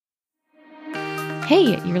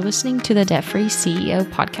Hey, you're listening to the Debt Free CEO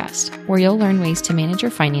podcast, where you'll learn ways to manage your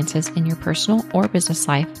finances in your personal or business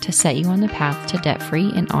life to set you on the path to debt free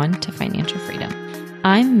and on to financial freedom.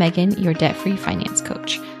 I'm Megan, your debt free finance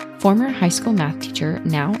coach, former high school math teacher,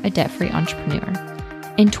 now a debt free entrepreneur.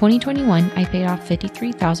 In 2021, I paid off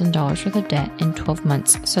 $53,000 worth of debt in 12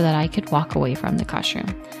 months so that I could walk away from the classroom.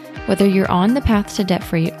 Whether you're on the path to debt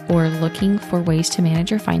free or looking for ways to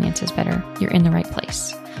manage your finances better, you're in the right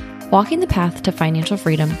place. Walking the path to financial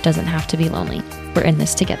freedom doesn't have to be lonely. We're in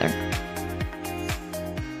this together.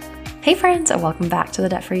 Hey friends, and welcome back to the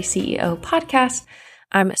Debt Free CEO podcast.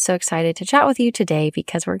 I'm so excited to chat with you today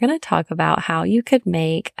because we're going to talk about how you could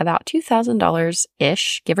make about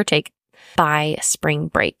 $2,000-ish, give or take, by spring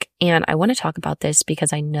break. And I want to talk about this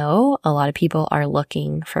because I know a lot of people are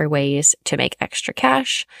looking for ways to make extra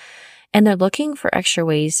cash, and they're looking for extra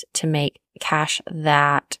ways to make cash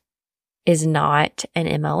that is not an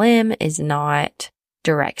MLM, is not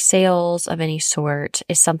direct sales of any sort,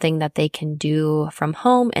 is something that they can do from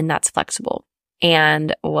home and that's flexible.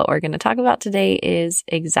 And what we're going to talk about today is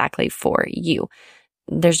exactly for you.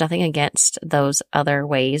 There's nothing against those other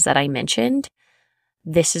ways that I mentioned.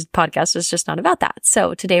 Podcast is just not about that.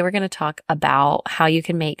 So today we're going to talk about how you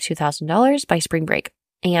can make $2,000 by spring break.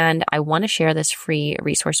 And I want to share this free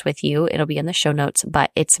resource with you. It'll be in the show notes,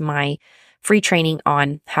 but it's my free training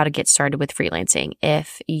on how to get started with freelancing.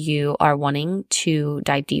 If you are wanting to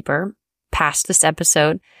dive deeper past this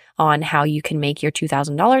episode on how you can make your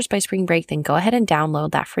 $2,000 by spring break, then go ahead and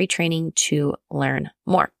download that free training to learn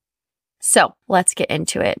more. So let's get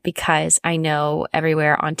into it, because I know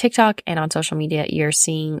everywhere on TikTok and on social media, you're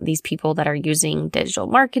seeing these people that are using digital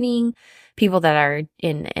marketing, people that are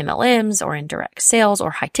in MLMs or in direct sales or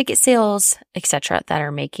high ticket sales, etc., that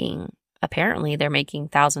are apparently they're making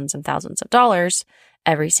thousands and thousands of dollars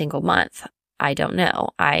every single month. I don't know.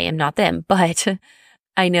 I am not them, but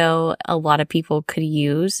I know a lot of people could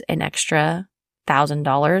use an extra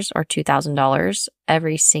 $1,000 or $2,000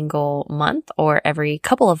 every single month or every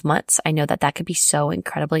couple of months. I know that could be so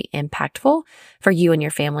incredibly impactful for you and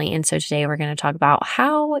your family. And so today we're going to talk about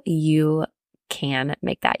how you can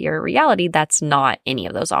make that your reality. That's not any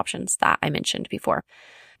of those options that I mentioned before.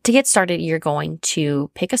 To get started, you're going to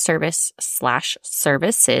pick a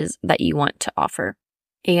service/services that you want to offer.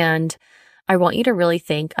 And I want you to really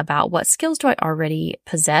think about, what skills do I already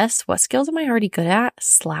possess? What skills am I already good at?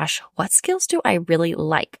 / what skills do I really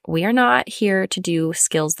like? We are not here to do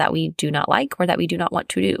skills that we do not like or that we do not want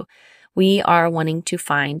to do. We are wanting to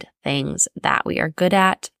find things that we are good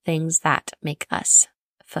at, things that make us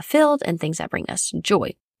fulfilled, and things that bring us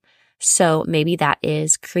joy. So maybe that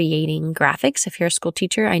is creating graphics. If you're a school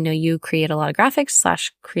teacher, I know you create a lot of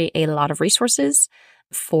graphics / create a lot of resources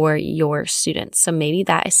for your students. So maybe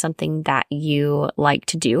that is something that you like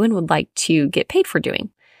to do and would like to get paid for doing.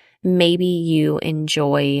 Maybe you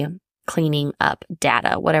enjoy cleaning up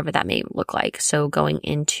data, whatever that may look like. So going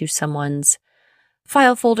into someone's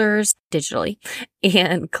file folders digitally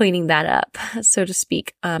and cleaning that up, so to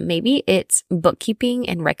speak. Maybe it's bookkeeping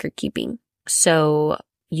and record keeping. So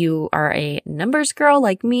you are a numbers girl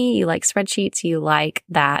like me. You like spreadsheets. You like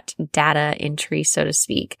that data entry, so to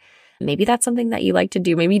speak. Maybe that's something that you like to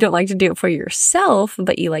do. Maybe you don't like to do it for yourself,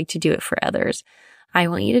 but you like to do it for others. I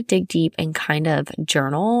want you to dig deep and kind of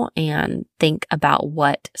journal and think about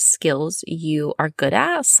what skills you are good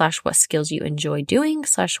at / what skills you enjoy doing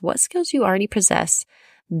 / what skills you already possess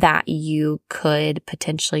that you could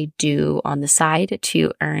potentially do on the side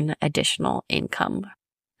to earn additional income.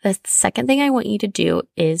 The second thing I want you to do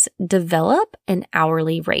is develop an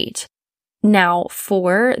hourly rate. Now,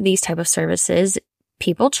 for these type of services,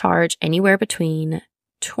 people charge anywhere between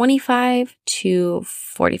 $25 to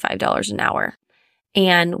 $45 an hour.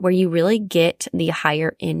 And where you really get the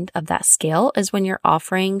higher end of that scale is when you're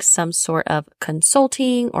offering some sort of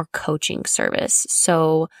consulting or coaching service.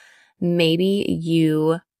 So maybe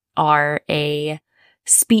you are a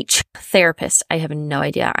speech therapist. I have no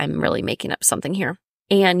idea. I'm really making up something here.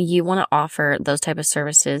 And you want to offer those type of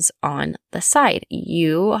services on the side.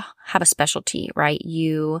 You have a specialty, right?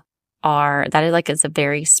 It's a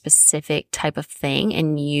very specific type of thing,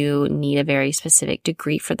 and you need a very specific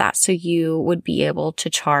degree for that. So you would be able to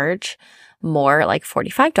charge more, like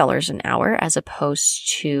 $45 an hour, as opposed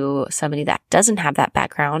to somebody that doesn't have that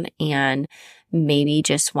background and maybe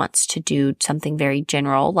just wants to do something very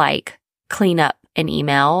general, like clean up an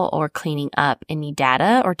email or cleaning up any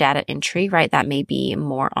data or data entry, right? That may be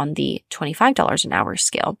more on the $25 an hour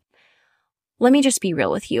scale. Let me just be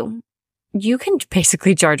real with you. You can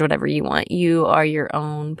basically charge whatever you want. You are your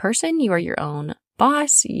own person. You are your own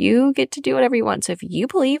boss. You get to do whatever you want. So if you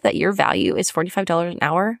believe that your value is $45 an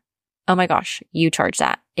hour, oh my gosh, you charge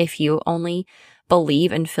that. If you only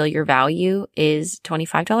believe and feel your value is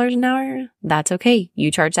 $25 an hour, that's okay.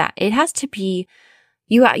 You charge that. It has to be,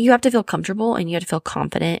 you have to feel comfortable and you have to feel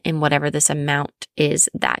confident in whatever this amount is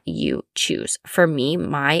that you choose. For me,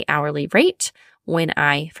 my hourly rate when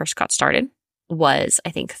I first got started was, I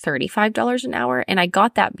think, $35 an hour. And I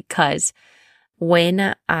got that because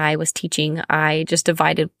when I was teaching, I just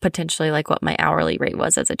divided potentially like what my hourly rate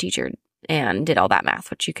was as a teacher and did all that math,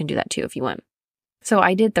 which you can do that too if you want. So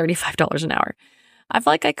I did $35 an hour. I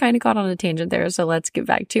feel like I kind of got on a tangent there, so let's get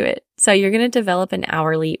back to it. So you're going to develop an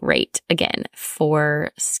hourly rate. Again,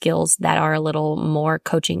 for skills that are a little more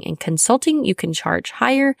coaching and consulting, you can charge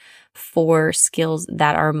higher. For skills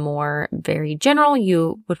that are more very general,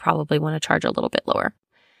 you would probably want to charge a little bit lower.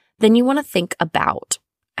 Then you want to think about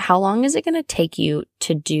how long is it going to take you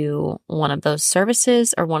to do one of those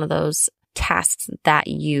services or one of those tasks that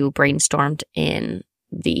you brainstormed in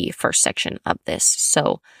the first section of this.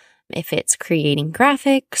 So if it's creating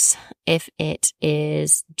graphics, if it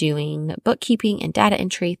is doing bookkeeping and data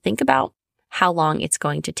entry, think about how long it's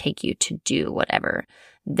going to take you to do whatever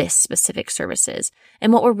this specific service is.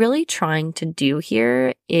 And what we're really trying to do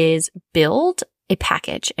here is build a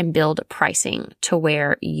package and build pricing to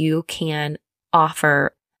where you can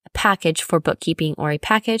offer a package for bookkeeping or a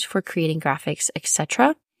package for creating graphics,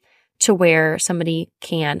 etc., to where somebody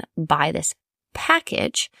can buy this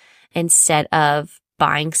package instead of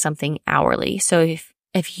buying something hourly. So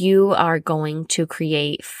if you are going to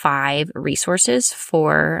create 5 resources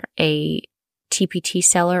for a TPT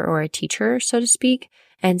seller or a teacher, so to speak,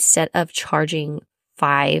 instead of charging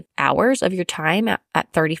 5 hours of your time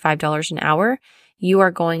at $35 an hour, you are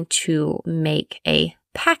going to make a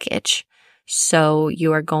package. So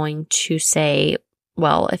you are going to say,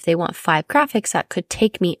 well, if they want 5 graphics, that could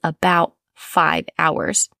take me about 5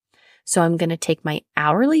 hours. So I'm going to take my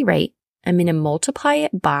hourly rate, I'm going to multiply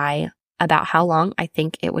it by about how long I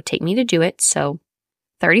think it would take me to do it. So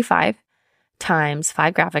 35 times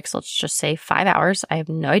 5 graphics, let's just say 5 hours. I have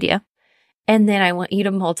no idea. And then I want you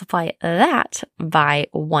to multiply that by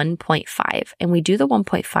 1.5. And we do the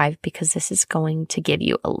 1.5 because this is going to give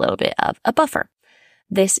you a little bit of a buffer.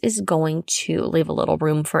 This is going to leave a little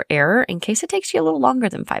room for error in case it takes you a little longer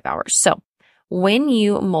than 5 hours. So when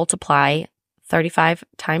you multiply 35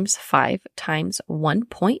 times 5 times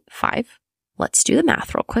 1.5. Let's do the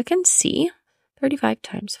math real quick and see. 35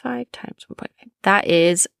 times 5 times 1.5. That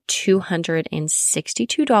is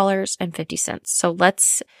 $262.50. So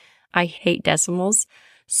I hate decimals.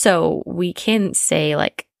 So we can say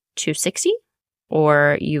like 260,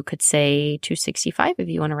 or you could say 265 if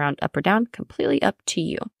you want to round up or down, completely up to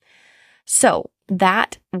you. So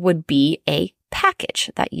that would be a package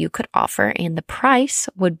that you could offer, and the price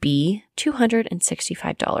would be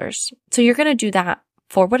 $265. So you're going to do that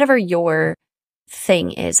for whatever your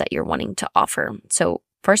thing is that you're wanting to offer. So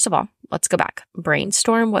first of all, let's go back.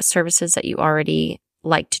 Brainstorm what services that you already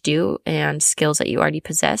like to do and skills that you already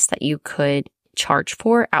possess that you could charge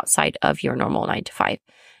for outside of your normal 9 to 5.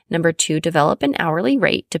 Number 2, develop an hourly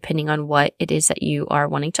rate depending on what it is that you are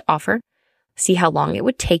wanting to offer. See how long it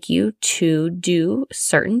would take you to do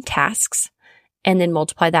certain tasks, and then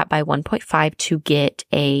multiply that by 1.5 to get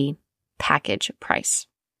a package price.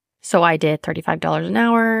 So I did $35 an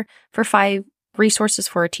hour for 5 resources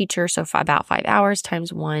for a teacher. So about 5 hours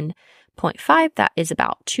times 1.5, that is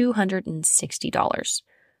about $260.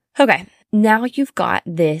 Okay, now you've got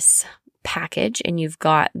this package and you've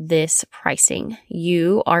got this pricing.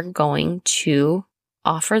 You are going to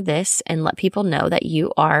offer this and let people know that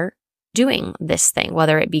you are doing this thing,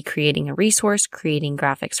 whether it be creating a resource, creating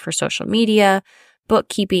graphics for social media,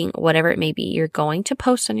 bookkeeping, whatever it may be. You're going to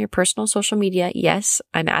post on your personal social media. Yes,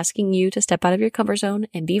 I'm asking you to step out of your comfort zone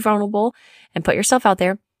and be vulnerable and put yourself out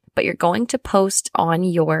there, but you're going to post on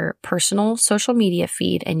your personal social media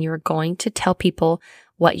feed and you're going to tell people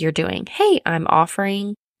what you're doing. Hey, I'm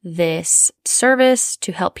offering this service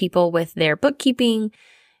to help people with their bookkeeping.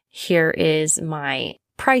 Here is my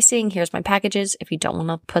pricing. Here's my packages. If you don't want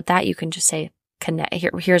to put that, you can just say connect.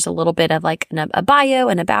 Here's a little bit of like a bio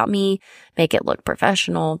and about me. Make it look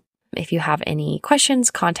professional. If you have any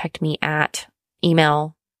questions, contact me at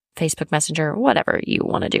email, Facebook Messenger, whatever you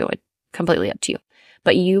want to do. It's completely up to you.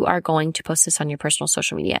 But you are going to post this on your personal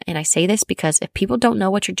social media. And I say this because if people don't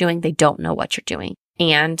know what you're doing, they don't know what you're doing.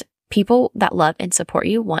 And people that love and support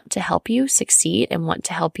you want to help you succeed and want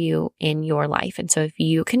to help you in your life. And so if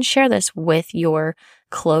you can share this with your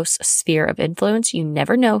close sphere of influence, you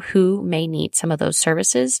never know who may need some of those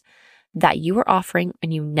services that you are offering,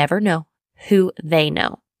 and you never know who they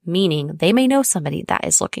know, meaning they may know somebody that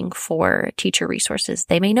is looking for teacher resources.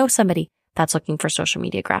 They may know somebody that's looking for social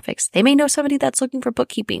media graphics. They may know somebody that's looking for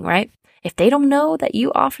bookkeeping, right? If they don't know that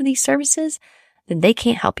you offer these services, then they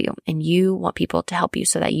can't help you. And you want people to help you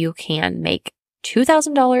so that you can make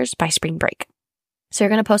 $2,000 by spring break. So you're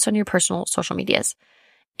going to post on your personal social medias.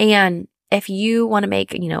 And if you want to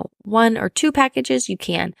make, 1 or 2 packages, you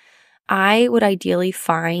can. I would ideally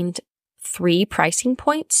find 3 pricing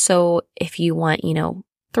points. So if you want,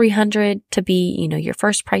 $300 to be, your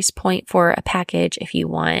first price point for a package, if you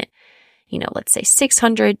want, let's say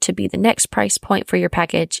 $600 to be the next price point for your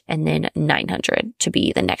package, and then $900 to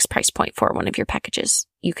be the next price point for one of your packages,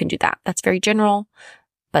 you can do that. That's very general,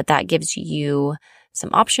 but that gives you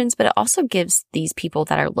some options, but it also gives these people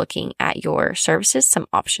that are looking at your services some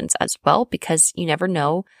options as well, because you never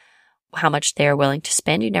know how much they're willing to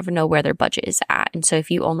spend. You never know where their budget is at. And so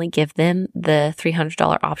if you only give them the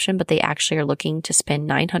 $300 option, but they actually are looking to spend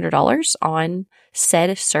 $900 on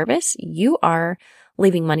said service, you are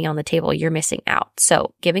leaving money on the table. You're missing out.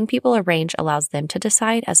 So giving people a range allows them to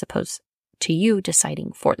decide as opposed to you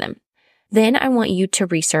deciding for them. Then I want you to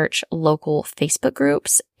research local Facebook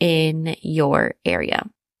groups in your area.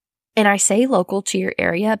 And I say local to your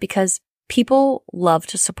area because people love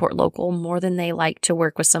to support local more than they like to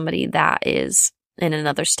work with somebody that is in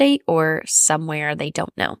another state or somewhere they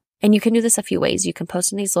don't know. And you can do this a few ways. You can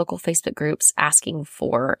post in these local Facebook groups asking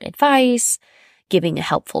for advice, giving a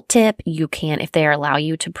helpful tip. You can, if they allow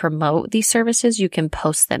you to promote these services, you can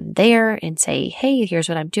post them there and say, hey, here's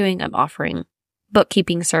what I'm doing. I'm offering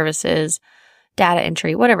bookkeeping services, data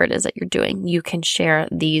entry, whatever it is that you're doing. You can share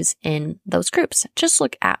these in those groups. Just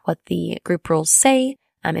look at what the group rules say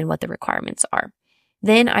and what the requirements are.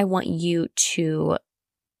 Then I want you to,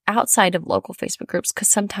 outside of local Facebook groups, because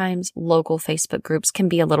sometimes local Facebook groups can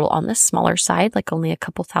be a little on the smaller side, like only a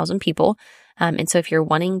couple thousand people. And so if you're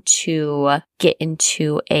wanting to get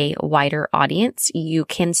into a wider audience, you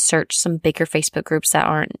can search some bigger Facebook groups that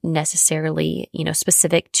aren't necessarily,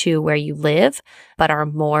 specific to where you live, but are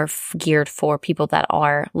more geared for people that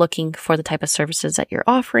are looking for the type of services that you're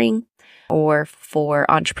offering, or for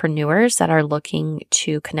entrepreneurs that are looking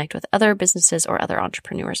to connect with other businesses or other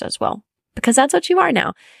entrepreneurs as well. Because that's what you are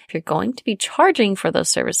now. If you're going to be charging for those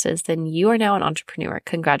services, then you are now an entrepreneur.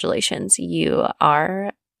 Congratulations. You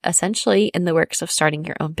are essentially in the works of starting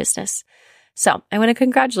your own business. So I want to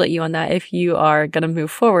congratulate you on that if you are going to move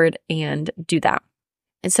forward and do that.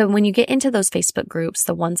 And so when you get into those Facebook groups,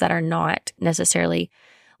 the ones that are not necessarily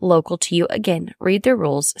local to you, again, read their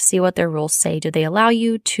rules, see what their rules say. Do they allow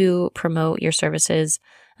you to promote your services?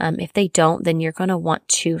 If they don't, then you're going to want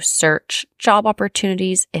to search job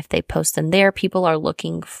opportunities. If they post them there, people are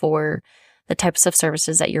looking for the types of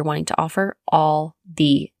services that you're wanting to offer all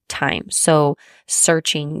the time. So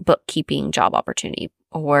searching bookkeeping job opportunity,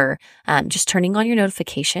 or just turning on your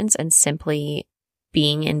notifications and simply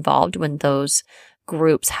being involved when those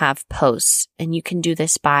groups have posts. And you can do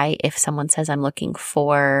this by, if someone says, I'm looking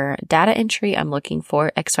for data entry, I'm looking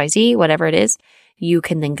for XYZ, whatever it is, you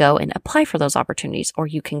can then go and apply for those opportunities, or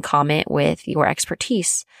you can comment with your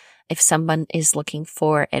expertise. If someone is looking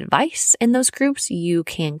for advice in those groups, you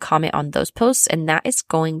can comment on those posts, and that is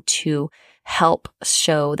going to help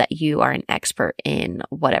show that you are an expert in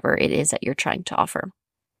whatever it is that you're trying to offer.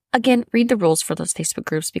 Again, read the rules for those Facebook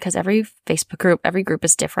groups, because every Facebook group, every group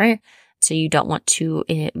is different. So you don't want to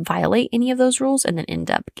violate any of those rules and then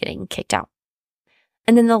end up getting kicked out.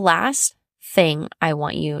 And then the last thing I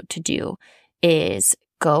want you to do is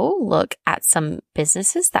go look at some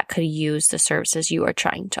businesses that could use the services you are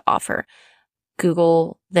trying to offer.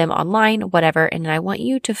 Google them online, whatever, and I want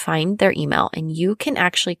you to find their email, and you can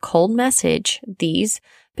actually cold message these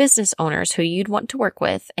business owners who you'd want to work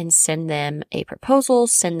with and send them a proposal,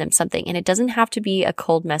 send them something. And it doesn't have to be a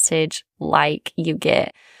cold message like you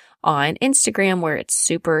get on Instagram, where it's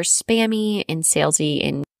super spammy and salesy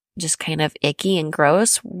and just kind of icky and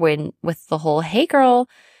gross, when with the whole, hey girl,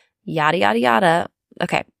 yada, yada, yada.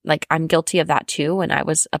 Okay. Like, I'm guilty of that too when I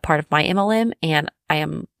was a part of my MLM, and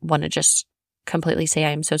want to just completely say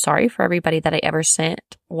I am so sorry for everybody that I ever sent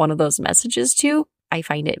one of those messages to. I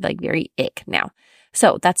find it like very ick now.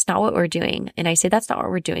 So that's not what we're doing. And I say that's not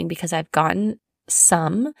what we're doing because I've gotten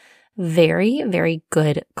some very, very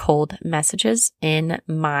good cold messages in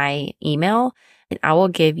my email. And I will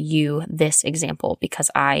give you this example because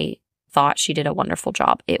I thought she did a wonderful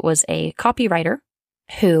job. It was a copywriter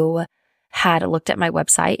who had looked at my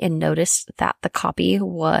website and noticed that the copy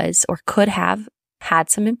was, or could have had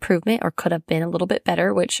some improvement, or could have been a little bit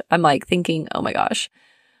better, which I'm like thinking, oh my gosh,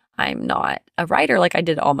 I'm not a writer. Like, I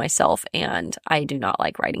did it all myself and I do not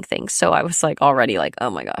like writing things. So I was like already like,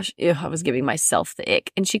 oh my gosh, ew, I was giving myself the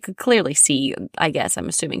ick. And she could clearly see, I guess, I'm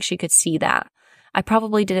assuming she could see that I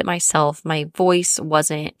probably did it myself. My voice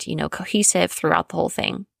wasn't, cohesive throughout the whole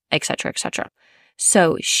thing, et cetera, et cetera.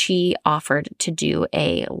 So she offered to do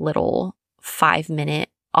a little 5-minute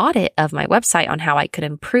audit of my website on how I could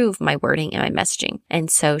improve my wording and my messaging. And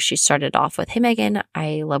so she started off with, "Hey, Megan,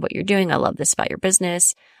 I love what you're doing. I love this about your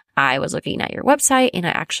business. I was looking at your website and I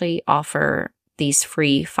actually offer these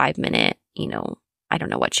free 5-minute, I don't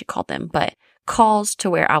know what she called them, but calls to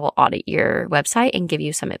where I will audit your website and give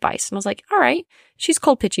you some advice." And I was like, all right, she's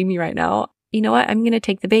cold pitching me right now. You know what? I'm going to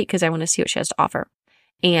take the bait because I want to see what she has to offer.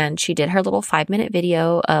 And she did her little 5-minute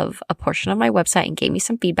video of a portion of my website and gave me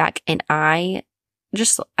some feedback. And I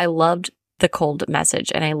loved the cold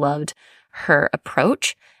message and I loved her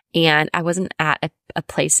approach. And I wasn't at a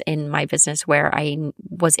place in my business where I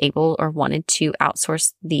was able or wanted to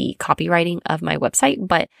outsource the copywriting of my website,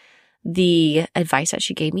 but the advice that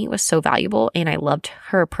she gave me was so valuable and I loved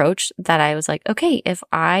her approach that I was like, okay, if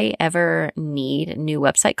I ever need new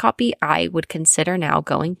website copy, I would consider now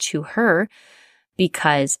going to her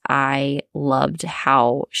because I loved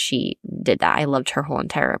how she did that. I loved her whole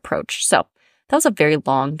entire approach. So that was a very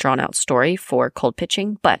long, drawn out story for cold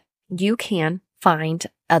pitching, but you can find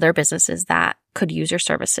other businesses that could use your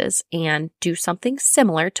services and do something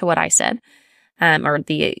similar to what I said, or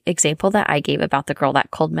the example that I gave about the girl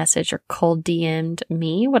that cold messaged or cold DM'd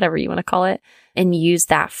me, whatever you want to call it, and use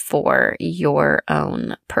that for your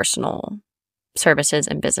own personal services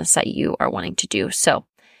and business that you are wanting to do. So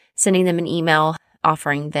sending them an email,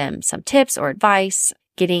 offering them some tips or advice,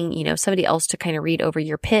 getting, somebody else to kind of read over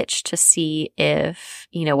your pitch to see if,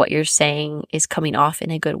 what you're saying is coming off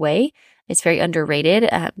in a good way. It's very underrated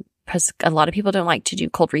because a lot of people don't like to do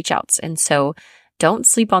cold reach outs. And so don't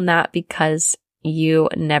sleep on that because you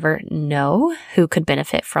never know who could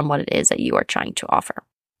benefit from what it is that you are trying to offer.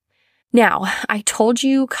 Now, I told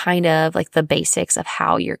you kind of like the basics of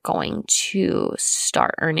how you're going to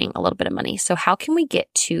start earning a little bit of money. So how can we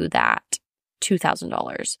get to that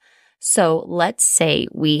 $2,000? So let's say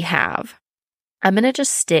I'm going to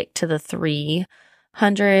just stick to the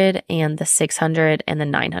 300 and the 600 and the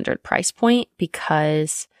 900 price point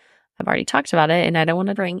because I've already talked about it and I don't want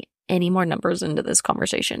to bring any more numbers into this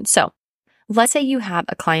conversation. So let's say you have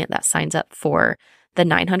a client that signs up for the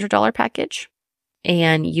 $900 package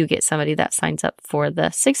and you get somebody that signs up for the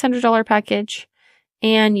 $600 package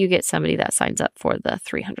and you get somebody that signs up for the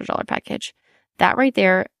 $300 package. That right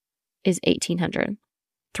there is $1,800.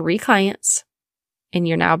 3 clients, and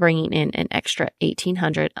you're now bringing in an extra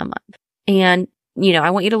 $1,800 a month. And, I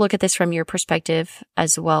want you to look at this from your perspective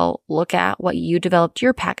as well. Look at what you developed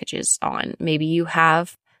your packages on. Maybe you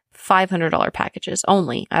have $500 packages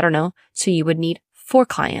only. I don't know. So you would need 4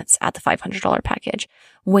 clients at the $500 package.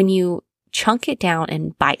 When you chunk it down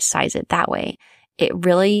and bite size it that way, it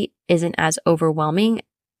really isn't as overwhelming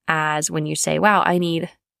as when you say, wow, I need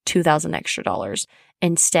 $2,000 extra dollars.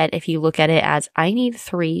 Instead, if you look at it as I need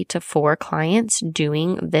 3 to 4 clients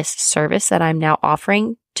doing this service that I'm now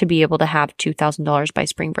offering to be able to have $2,000 by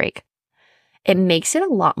spring break, it makes it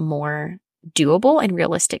a lot more doable and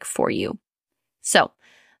realistic for you. So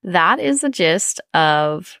that is the gist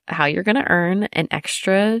of how you're going to earn an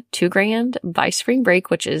extra $2,000 by spring break,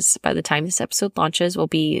 which is by the time this episode launches will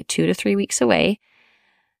be 2 to 3 weeks away.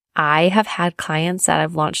 I have had clients that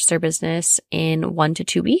have launched their business in 1 to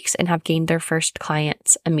 2 weeks and have gained their first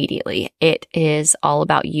clients immediately. It is all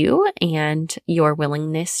about you and your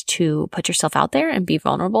willingness to put yourself out there and be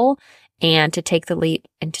vulnerable and to take the leap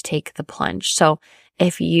and to take the plunge. So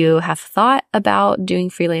if you have thought about doing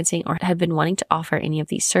freelancing or have been wanting to offer any of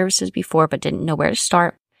these services before but didn't know where to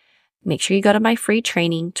start, make sure you go to my free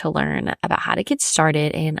training to learn about how to get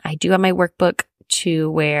started. And I do have my workbook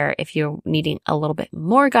to where if you're needing a little bit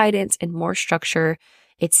more guidance and more structure,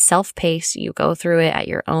 it's self-paced. You go through it at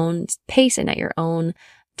your own pace and at your own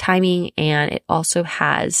timing. And it also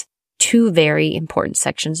has 2 very important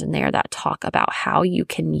sections in there that talk about how you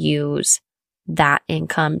can use that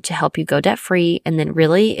income to help you go debt free. And then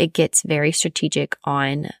really it gets very strategic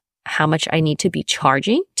on how much I need to be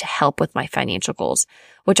charging to help with my financial goals,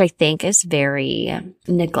 which I think is very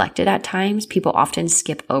neglected at times. People often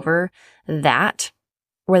skip over that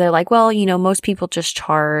where they're like, well, most people just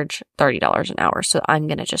charge $30 an hour. So I'm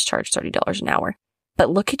going to just charge $30 an hour.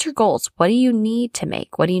 But look at your goals. What do you need to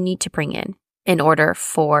make? What do you need to bring in order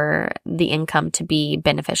for the income to be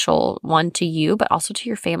beneficial, one, to you, but also to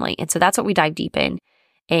your family? And so that's what we dive deep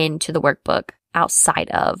into the workbook outside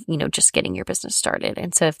of, just getting your business started.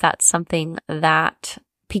 And so if that's something that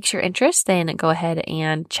piques your interest, then go ahead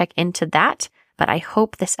and check into that. But I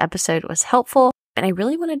hope this episode was helpful. And I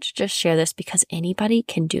really wanted to just share this because anybody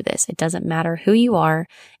can do this. It doesn't matter who you are.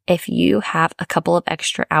 If you have a couple of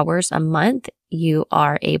extra hours a month, you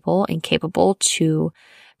are able and capable to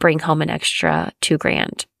bring home an extra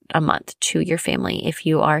 $2,000 a month to your family. If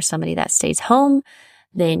you are somebody that stays home,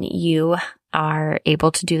 then you are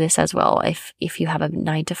able to do this as well. If you have a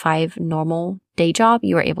 9-to-5 normal day job,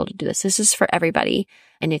 you are able to do this. This is for everybody.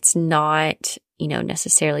 And it's not,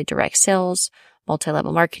 necessarily direct sales,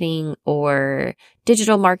 multi-level marketing, or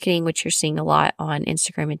digital marketing, which you're seeing a lot on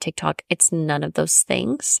Instagram and TikTok. It's none of those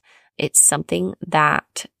things. It's something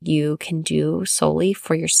that you can do solely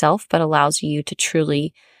for yourself, but allows you to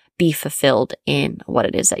truly be fulfilled in what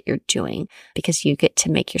it is that you're doing, because you get to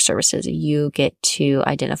make your services. You get to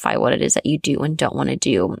identify what it is that you do and don't want to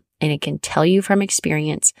do. And it can tell you from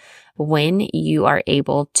experience when you are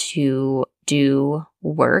able to do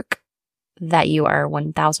work that you are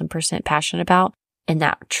 1000% passionate about and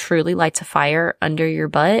that truly lights a fire under your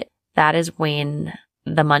butt. That is when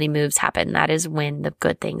the money moves happen. That is when the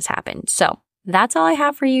good things happen. So that's all I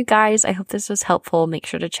have for you guys. I hope this was helpful. Make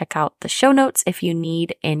sure to check out the show notes if you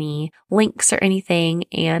need any links or anything,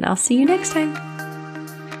 and I'll see you next time.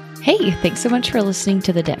 Hey, thanks so much for listening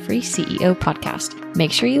to the Debt Free CEO podcast.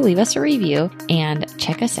 Make sure you leave us a review and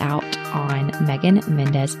check us out on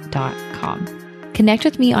meganmendez.com. Connect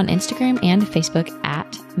with me on Instagram and Facebook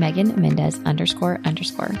at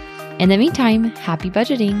meganmendez__. In the meantime, happy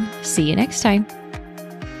budgeting. See you next time.